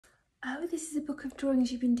Oh, this is a book of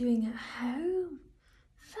drawings you've been doing at home.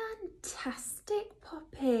 Fantastic,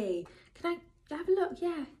 Poppy. Can I have a look?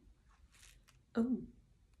 Yeah. Oh.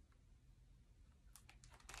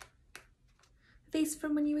 Are these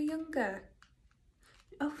from when you were younger?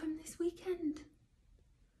 Oh, from this weekend.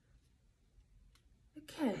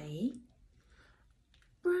 Okay.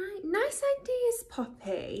 Right, nice ideas,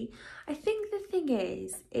 Poppy. I think the thing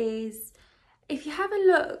is if you have a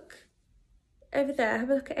look over there, have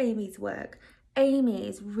a look at Amy's work. Amy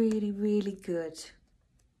is really, really good.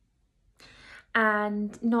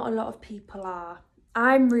 And not a lot of people are.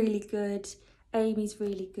 I'm really good. Amy's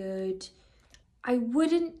really good. I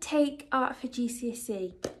wouldn't take art for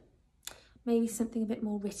GCSE. Maybe something a bit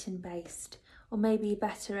more written based, or maybe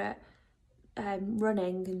better at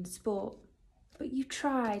running and sport. But you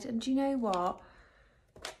tried, and do you know what?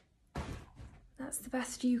 That's the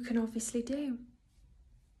best you can obviously do.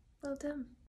 Well done.